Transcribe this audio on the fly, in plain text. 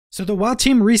So the WoW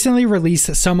team recently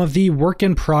released some of the work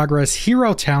in progress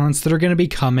hero talents that are going to be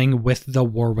coming with the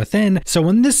War Within. So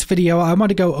in this video, I want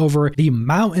to go over the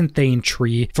Mountain Thane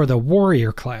tree for the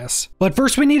warrior class. But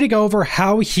first we need to go over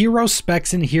how hero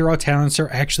specs and hero talents are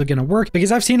actually going to work,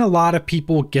 because I've seen a lot of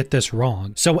people get this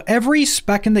wrong. So every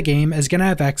spec in the game is going to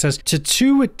have access to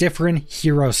two different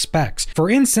hero specs. For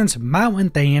instance, Mountain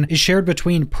Thane is shared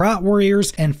between Prot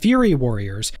warriors and Fury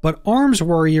warriors, but Arms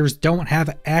warriors don't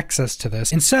have access to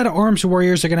this. Instead, Arms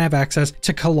warriors are going to have access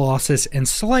to Colossus and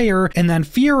Slayer, and then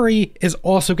Fury is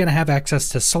also going to have access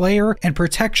to Slayer, and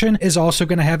Protection is also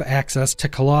going to have access to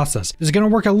Colossus. This is going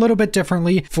to work a little bit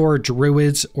differently for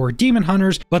Druids or Demon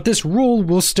Hunters, but this rule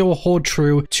will still hold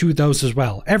true to those as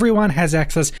well. Everyone has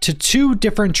access to two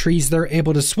different trees they're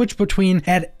able to switch between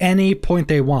at any point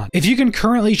they want. If you can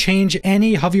currently change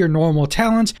any of your normal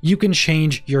talents, you can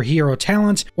change your hero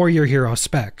talents or your hero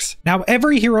specs. Now,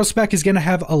 every hero spec is going to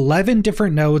have 11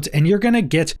 different nodes, and you're going to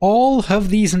get all of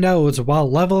these nodes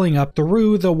while leveling up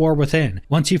through the War Within.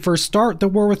 Once you first start the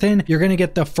War Within, you're going to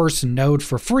get the first node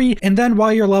for free, and then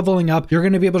while you're leveling up, you're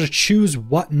going to be able to choose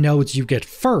what nodes you get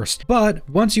first. But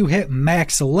once you hit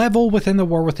max level within the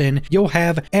War Within, you'll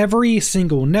have every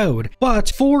single node, but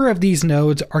 4 of these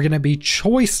nodes are going to be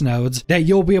choice nodes that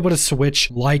you'll be able to switch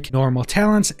like normal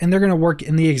talents, and they're going to work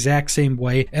in the exact same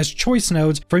way as choice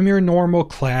nodes from your normal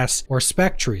class or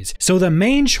spec trees. So the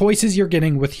main choices you're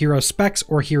getting with hero specs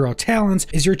or hero talents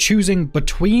is you're choosing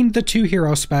between the two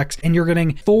hero specs, and you're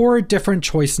getting 4 different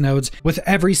choice nodes with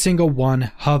every single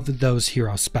one of those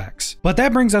hero specs. But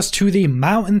that brings us to the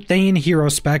Mountain Thane hero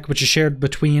spec, which is shared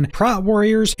between Prot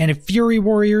warriors and Fury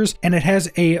warriors, and it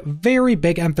has a very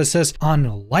big emphasis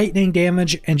on lightning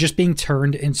damage and just being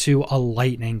turned into a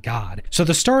lightning god. So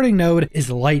the starting node is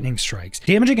lightning strikes.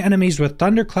 Damaging enemies with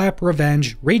Thunderclap,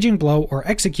 Revenge, Raging Blow, or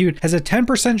Execute has a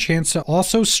 10% chance to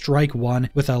also strike one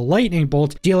with a lightning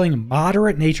bolt, dealing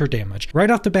moderate nature damage. Right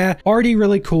off the bat, already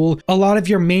really cool. A lot of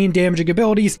your main damaging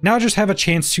abilities now just have a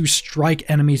chance to strike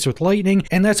enemies with lightning,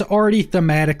 and that's already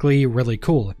thematically really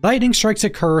cool. Lightning strikes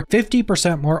occur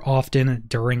 50% more often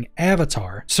during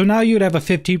Avatar, so now you'd have a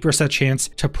 50% chance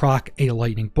to proc a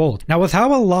lightning bolt. Now, with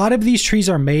how a lot of these trees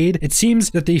are made, it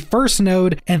seems that the first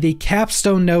node and the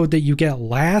capstone node that you get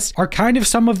last are kind of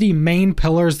some of the main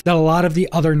pillars that a lot of the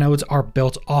other nodes are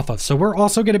built off of. So we're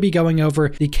also going to be going over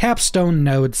the capstone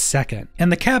node second.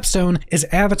 And the capstone is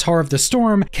Avatar of the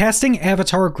Storm. Casting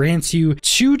Avatar grants you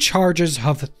 2 charges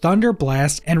of Thunder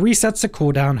Blast and resets the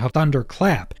cooldown of Thunder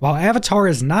Clap. While Avatar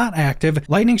is not active,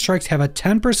 lightning strikes have a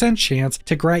 10% chance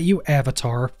to grant you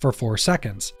Avatar for 4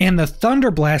 seconds. And the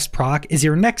Thunder Blast proc is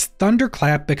your next Thunder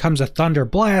Clap becomes a Thunder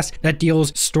Blast that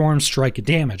deals Storm Strike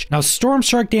damage. Now, Storm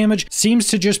Strike damage seems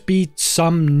to just be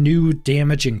some new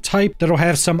damaging type that'll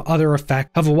have some other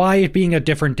effect of why it being a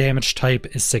different damage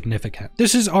type is significant.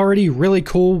 This is already really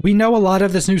cool. We know a lot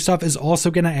of this new stuff is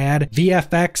also going to add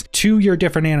VFX to your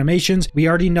different animations. We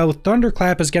already know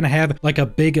Thunderclap is going to have like a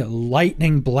big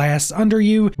lightning blast under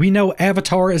you. We know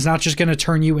Avatar is not just going to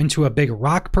turn you into a big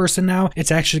rock person now.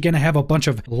 It's actually going to have a bunch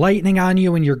of lightning on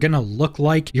you, and you're going to look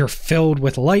like you're filled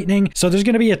with lightning. So there's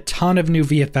going to be a ton of new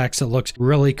VFX that looks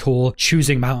really cool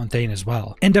choosing Mountain Thane as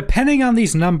well. And depending on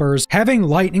these numbers, having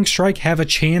Lightning Strike have a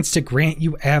chance to grant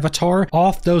you Avatar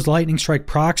off those Lightning Strike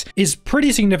procs is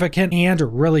pretty significant and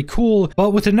really cool,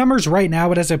 but with the numbers right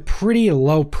now, it has a pretty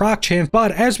low proc chance.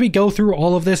 But as we go through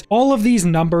all of this, all of these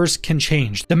numbers can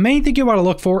change. The main thing you want to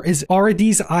look for is, are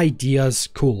these ideas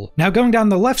cool? Now, going down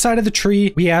the left side of the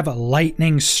tree, we have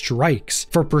Lightning Strikes.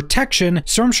 For Protection,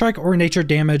 Storm Strike or nature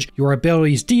damage your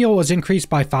abilities deal is increased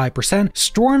by 5%.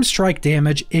 Storm Strike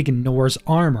damage ignores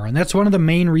armor, and that's one of the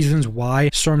main reasons why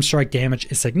Storm Strike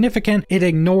damage is significant. It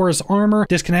ignores armor.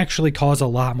 This can actually cause a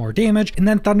lot more damage. And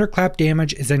then Thunderclap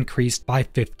damage is increased by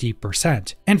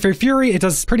 50%. And for Fury, it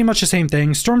does pretty much the same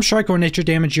thing. Storm Strike or nature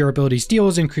damage your abilities deal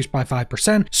is increased by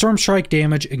 5%. Storm Strike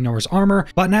damage ignores armor,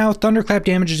 but now Thunderclap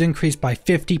damage is increased by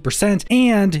 50%,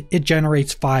 and it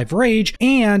generates 5 rage,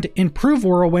 and Improve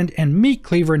Whirlwind and Meat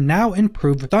Cleaver now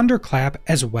improve Thunderclap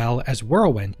as well as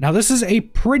Whirlwind. Now, this is a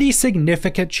pretty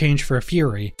significant change for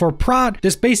Fury. For Prot,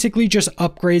 this basically just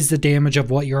upgrades the damage of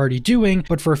what you're already doing,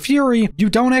 but for Fury, you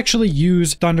don't actually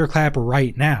use Thunderclap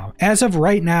right now. As of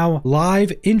right now,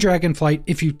 live in Dragonflight,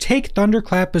 if you take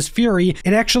Thunderclap as Fury,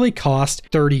 it actually costs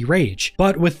 30 rage.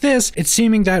 But with this, it's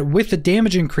seeming that with the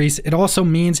damage increase, it also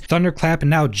means Thunderclap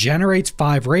now generates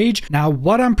 5 rage. Now,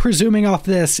 what I'm presuming off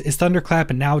this is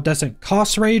Thunderclap now doesn't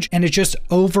cost rage, and it just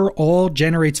overall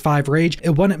generates 5 rage.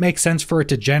 It wouldn't make sense for it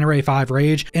to generate 5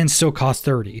 rage and still cost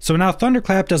 30. So now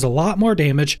Thunderclap does a lot more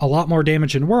damage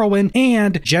in Whirlwind,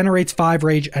 and generates 5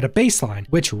 rage at a baseline,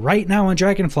 which right now in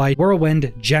Dragonflight Dragonflight,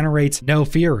 Whirlwind generates no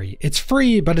fury. It's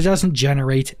free, but it doesn't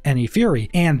generate any fury.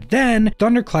 And then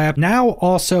Thunderclap now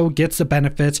also gets the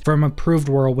benefits from improved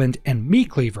Whirlwind and Meat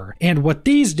Cleaver. And what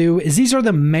these do is these are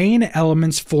the main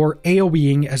elements for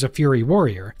AoEing as a Fury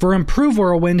Warrior. For improved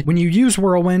Whirlwind, when you use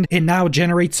Whirlwind, it now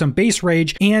generates some base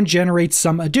rage and generates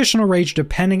some additional rage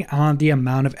depending on the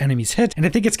amount of enemies hit. And I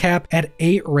think it's capped at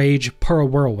 8 rage per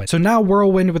Whirlwind. So now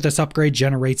Whirlwind with this upgrade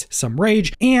generates some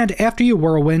rage. And after you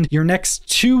Whirlwind, your next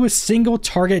 2 single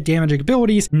target damage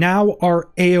abilities now are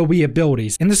AoE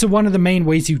abilities. And this is one of the main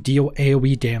ways you deal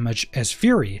AoE damage as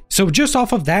Fury. So just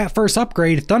off of that first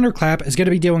upgrade, Thunderclap is going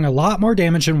to be doing a lot more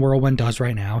damage than Whirlwind does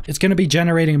right now. It's going to be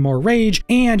generating more rage,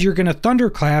 and you're going to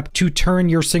Thunderclap to turn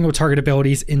your single target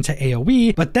abilities into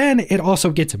AoE, but then it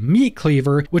also gets Meat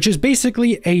Cleaver, which is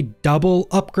basically a double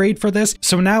upgrade for this.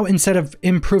 So now instead of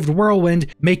improved Whirlwind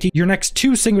making your next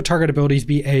 2 single target abilities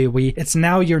be AoE, it's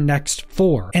now your next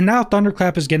 4. And now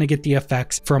Thunderclap is going to get the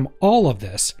effects from all of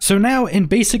this. So now in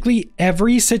basically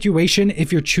every situation,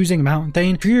 if you're choosing Mountain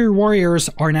Thane, Fury Warriors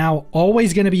are now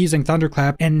always going to be using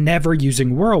Thunderclap and never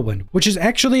using Whirlwind, which is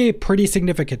actually a pretty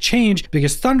significant change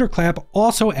because Thunderclap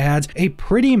also adds a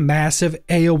pretty massive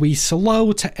AoE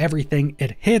slow to everything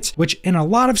it hits, which in a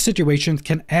lot of situations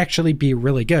can actually be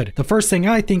really good. The first thing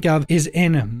I think of is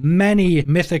in many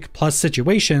Mythic Plus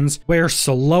situations where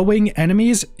slowing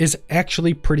enemies is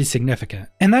actually pretty significant.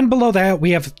 And then below that,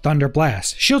 we have Thunder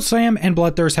Blast. Shield Slam and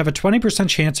Bloodthirst have a 20%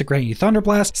 chance to grant you Thunder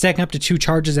Blast, stacking up to 2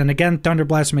 charges, and again, Thunder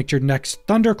Blast makes your next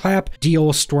Thunderclap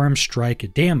deal Storm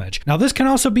Strike damage. Now this can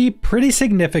also be pretty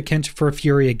significant for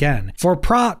Fury again. For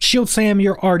proc, Shield Slam,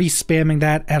 you're already spamming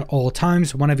that at all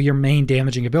times, one of your main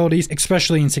damaging abilities,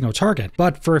 especially in single target.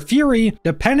 But for Fury,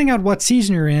 depending on what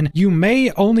season you're in, you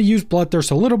may only use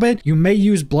Bloodthirst a little bit, you may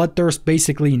use Bloodthirst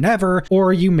basically never,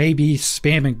 or you may be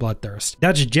spamming Bloodthirst.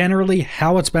 That's generally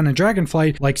how it's been in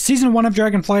Dragonflight. Like season 1 of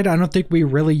Dragonflight, I don't think we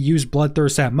really use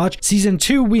Bloodthirst that much. Season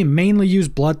 2, we mainly use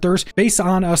Bloodthirst based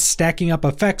on us stacking up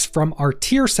effects from our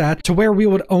tier set to where we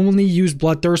would only use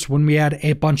Bloodthirst when we had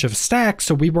a bunch of stacks,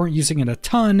 so we weren't using it a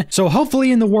ton. So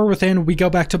hopefully in the War Within, we go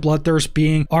back to Bloodthirst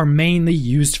being our mainly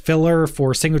used filler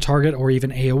for single target or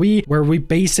even AoE, where we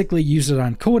basically use it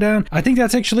on cooldown. I think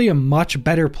that's actually a much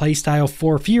better playstyle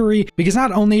for Fury because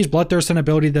not only is Bloodthirst an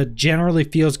ability that generally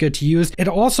feels good to use, it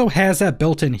also has that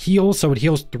built-in heal, so it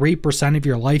heals 3% of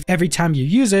your life every time you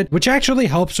use it, which actually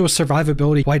helps with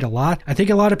survivability quite a lot. I think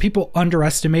a lot of people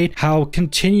underestimate how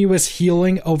continuous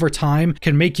healing over time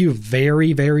can make you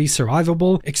very, very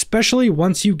survivable, especially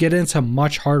once you get into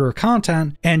much harder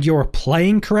content and you're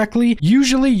playing correctly.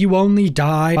 Usually you only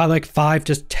die by like 5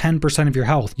 to 10% of your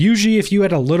health. Usually if you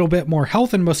had a little bit more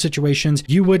health in most situations,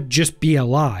 you would just be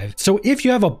alive. So if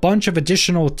you have a bunch of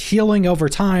additional healing over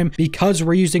time because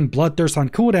we're using Bloodthirst on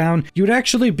cooldown, you would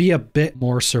actually be a bit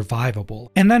more survivable.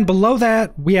 And then below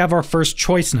that, we have our first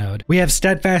choice node. We have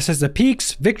Steadfast as the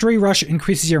peaks. Victory Rush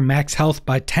increases your max health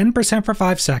by 10% for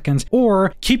 5 seconds,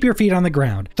 or Keep Your Feet on the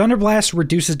Ground. Thunder Blast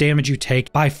reduces damage you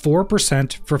take by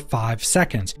 4% for 5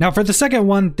 seconds. Now for the second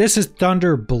one, this is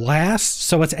Thunder Blast,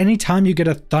 so it's anytime you get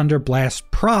a Thunder Blast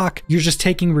proc, you're just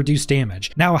taking reduced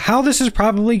damage. Now how this is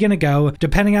probably going to go,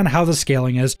 depending on how the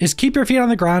scaling is Keep Your Feet on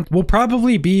the Ground will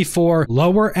probably be for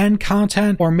lower end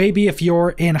content, or maybe if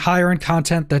you're in higher end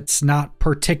content that's not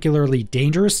particularly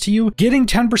dangerous to you. Getting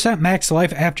 10% max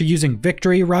life after using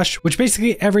Victory Rush, which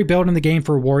basically every build in the game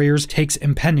for warriors takes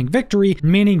impending victory,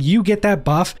 meaning you get that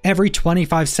buff every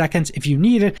 25 seconds if you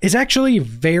need it, is actually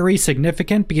very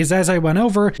significant because as I went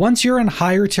over, once you're in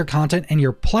higher tier content and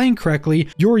you're playing correctly,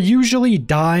 you're usually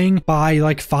dying by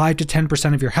like 5 to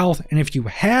 10% of your health, and if you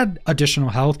had additional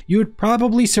health, you would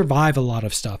probably survive a lot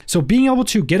of stuff. So being able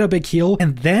to get a big heal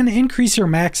and then increase your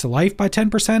max life by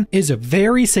 10% is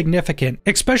very significant,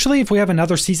 especially if we have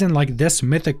another season like this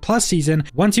Mythic Plus season.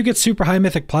 Once you get super high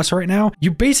Mythic Plus right now,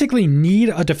 you basically need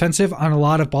a defensive on a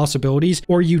lot of boss abilities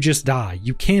or you just die.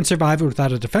 You can't survive it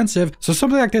without a defensive, so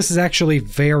something like this is actually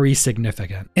very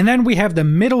significant. And then we have the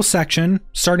middle section,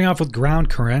 starting off with Ground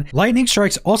Current. Lightning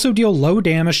Strikes also deal low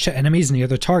damage to enemies near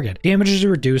the target. Damage is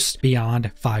reduced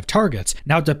beyond 5 targets.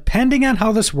 Now depending on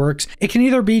how this works, it can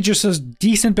either be just a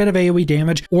decent bit of AoE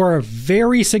damage or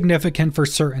very significant for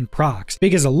certain procs,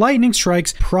 because Lightning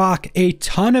Strikes proc a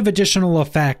ton of additional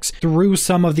effects through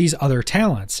some of these other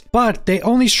talents, but they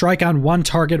only strike on one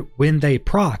target when they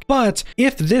proc. But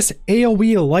if this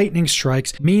AoE Lightning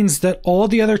Strikes means that all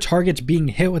the other targets being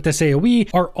hit with this AoE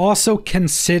are also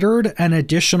considered an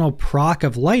additional proc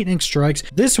of Lightning Strikes,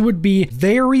 this would be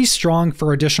very strong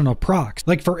for additional procs.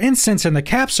 Like for instance, in the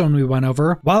capstone we went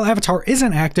over, while Avatar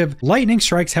isn't active, Lightning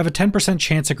Strikes have a 10%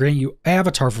 chance to grant you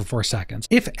Avatar for 4 seconds.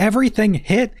 If everything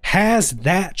hit, it has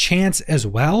that chance as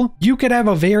well. You could have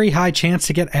a very high chance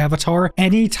to get Avatar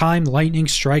anytime Lightning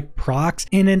Strike procs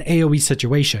in an AoE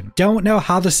situation. Don't know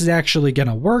how this is actually going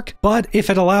to work, but if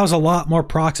it allows a lot more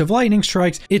procs of Lightning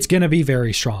Strikes, it's going to be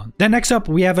very strong. Then next up,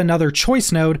 we have another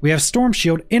choice node. We have Storm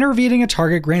Shield. Intervening a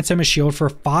target grants him a shield for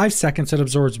 5 seconds that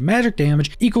absorbs magic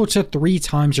damage equal to 3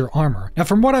 times your armor. Now,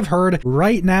 from what I've heard,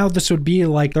 right now this would be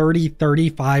like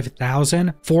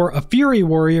 35,000 for a Fury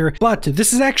Warrior, but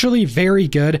this is actually very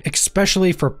good,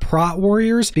 especially for Prot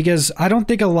Warriors, because I don't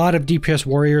think a lot of DPS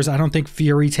Warriors, I don't think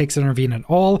Fury takes Intervene at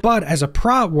all, but as a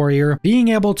Prot Warrior, being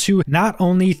able to not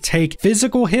only take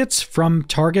physical hits from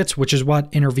targets, which is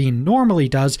what Intervene normally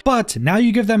does, but now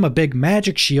you give them a big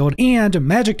magic shield, and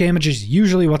magic damage is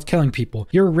usually what's killing people.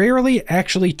 You're rarely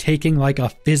actually taking like a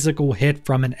physical hit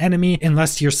from an enemy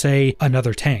unless you're, say,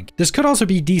 another tank. This could also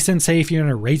be decent, say, if you're in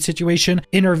a raid situation.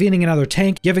 Intervening another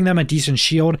tank, giving them a decent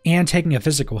shield, and taking a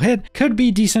physical hit could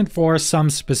be decent for some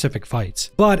specific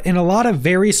fights. But in a lot of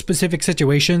very specific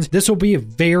situations, this will be a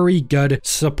very good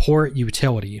support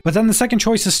utility. But then the second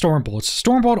choice is Stormbolt.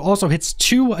 Stormbolt also hits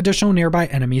 2 additional nearby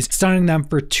enemies, stunning them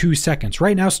for 2 seconds.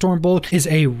 Right now, Stormbolt is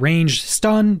a ranged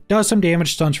stun, does some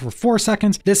damage, stuns for 4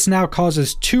 seconds. This now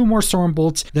causes 2 more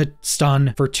Stormbolts that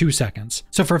stun for 2 seconds.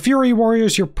 So for Fury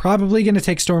Warriors, you're probably going to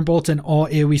take Stormbolt in all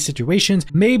AoE situations.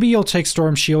 Maybe you'll take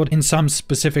Storm Shield in some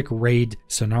specific raid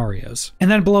scenarios. And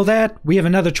then below that, we have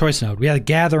another choice node. We have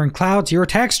Gathering Clouds. Your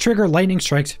attacks trigger lightning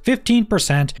strikes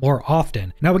 15% more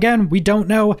often. Now again, we don't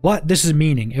know what this is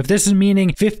meaning. If this is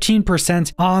meaning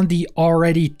 15% on the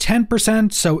already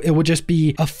 10%, so it would just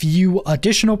be a few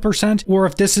additional percent, or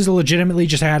if this is legitimately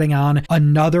just adding on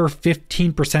another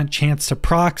 15% chance to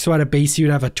proc, so at a base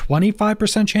you'd have a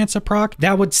 25% chance to proc,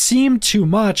 that would seem too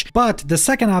much. But the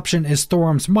second option is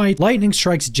Thorum's Might. Lightning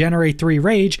strikes generate 3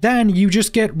 rage, then you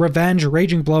just get Revenge,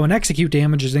 Raging Blow, and Execute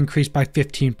damage is increased by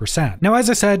 15%. Now, as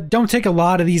I said, don't take a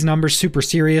lot of these numbers super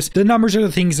serious. The numbers are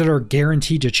the things that are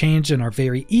guaranteed to change and are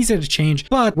very easy to change,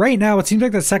 but right now it seems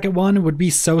like the second one would be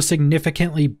so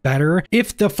significantly better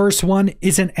if the first one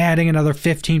isn't adding another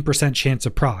 15% chance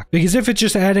of proc. Because if it's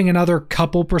just adding another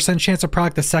couple percent chance of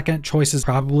proc, the second choice is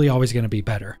probably always going to be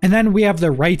better. And then we have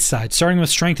the right side, starting with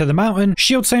Strength of the Mountain.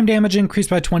 Shield Slam damage increased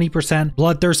by 20%,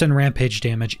 Bloodthirst and Rampage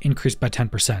damage increased by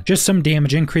 10%. Just some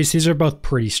damage increase. These are both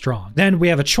pretty strong. Then we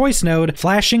have a choice node,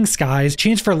 Flashing Skies.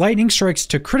 Chance for lightning strikes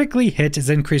to critically hit is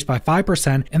increased by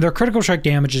 5%, and their critical strike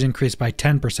damage is increased by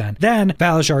 10%. Then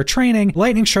Valjar Training,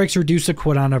 lightning strikes reduce the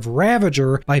cooldown of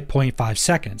Ravager by 0.5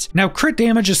 seconds. Now, crit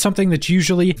damage is something that's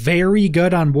usually very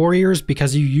good on warriors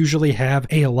because you usually have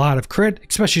a lot of crit,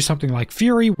 especially something like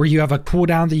Fury, where you have a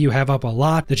cooldown that you have up a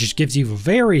lot that just gives you a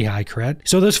very high crit.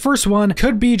 So this first one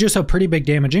could be just a pretty big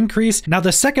damage increase. Now,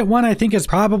 the second one I think is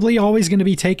probably always going to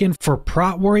be taken for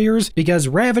Prot Warriors because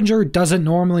Ravager doesn't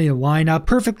normally line up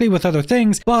perfectly with other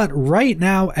things, but right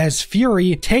now as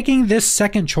Fury, taking this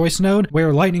second choice node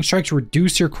where lightning strikes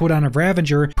reduce your cooldown of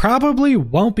Ravager probably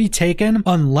won't be taken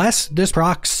unless this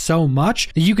procs so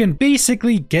much that you can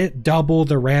basically get double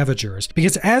the Ravagers.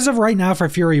 Because as of right now for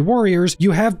Fury Warriors,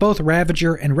 you have both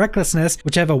Ravager and Recklessness,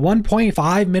 which have a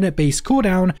 1.5 minute base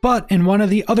cooldown, but in one of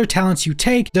the other talents you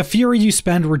take, the Fury you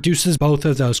spend reduces both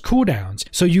of those cooldowns.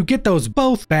 So you get those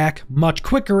both back much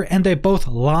quicker and they both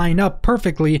line up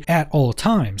perfectly at all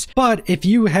times. But if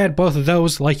you had both of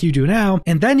those like you do now,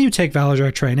 and then you take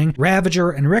Valjar Training,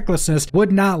 Ravager and Recklessness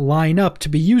would not line up to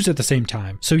be used at the same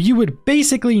time. So you would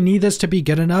basically need this to be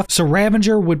good enough so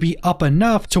Ravager would be up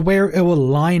enough to where it will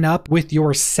line up with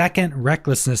your second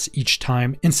Recklessness each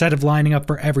time instead of lining up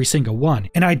for every single one.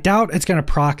 And I doubt it's going to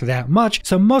proc that much,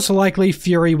 so most likely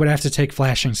Fury would have to take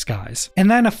Flashing Skies. And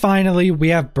then finally we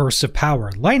have Bursts of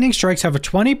Power. Lightning strikes have a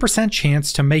 20%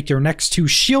 chance to make your next 2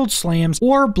 shield slams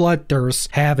or Bloodthirsts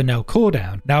have no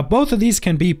cooldown. Now both of these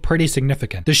can be pretty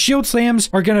significant. The shield slams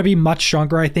are going to be much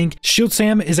stronger, I think. Shield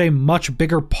slam is a much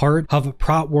bigger part of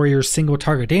Prot Warrior's single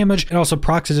target damage. It also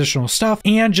procs additional stuff,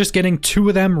 and just getting 2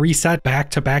 of them reset back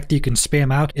to back that you can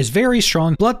spam out is very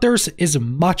strong. Bloodthirst is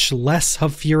much less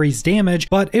of Fury's damage,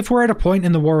 but if we're at a point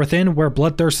in the War Within where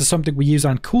Bloodthirst is something we use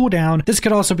on cooldown, this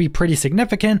could also be pretty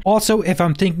significant. Also, if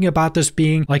I'm thinking about this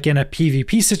being like in a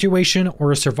PvP situation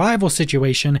or a survival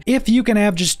situation, if you can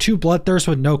have just 2 Bloodthirsts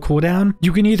with no cooldown,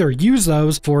 you can either use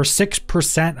those for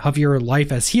 6% of your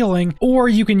life as healing, or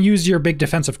you can use your big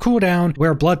defensive cooldown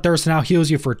where Bloodthirst now heals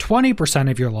you for 20%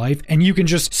 of your life, and you can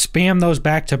just spam those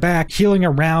back to back, healing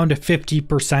around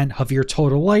 50% of your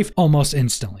total life almost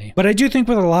instantly. But I do think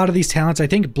with a lot of these talents, I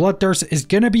think Bloodthirst is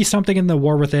going to be something in the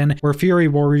War Within where Fury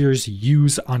Warriors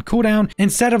use on cooldown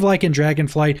instead of like in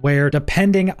Dragonflight where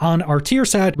depending on our tier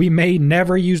set, we may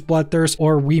never use Bloodthirst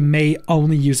or we may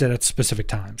only use it at specific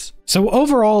times. So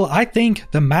overall, I think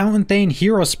the Mountain Thane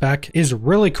hero spec is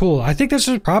really cool. I think this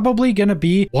is probably going to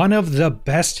be one of the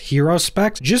best hero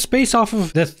specs just based off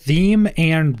of the theme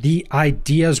and the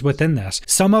ideas within this.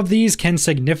 Some of these can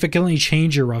significantly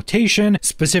change your rotation,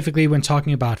 specifically when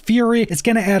talking about Fury. It's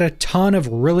going to add a ton of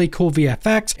really cool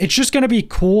VFX. It's just going to be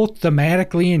cool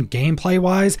thematically and gameplay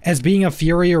wise as being a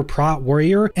Fury or Prot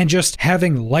warrior and just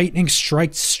having lightning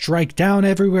strike down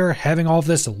everywhere, having all of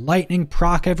this lightning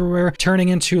proc everywhere, turning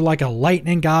into like a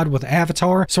lightning god with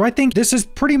Avatar. So I think this is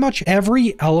pretty much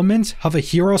every element of a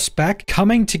hero spec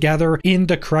coming together in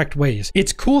the correct ways.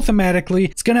 It's cool thematically,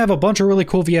 it's going to have a bunch of really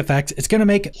cool VFX, it's going to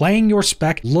make playing your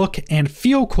spec look and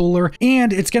feel cooler,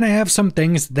 and it's going to have some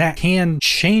things that can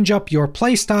change up your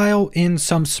playstyle in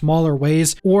some smaller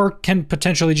ways, or can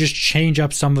potentially just change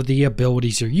up some of the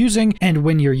abilities you're using and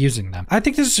when you're using them. I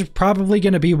think this is probably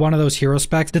going to be one of those hero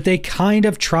specs that they kind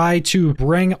of try to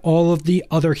bring all of the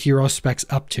other hero specs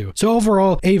up to. So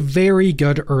overall, a very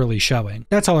good early showing.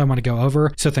 That's all I want to go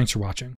over, so thanks for watching.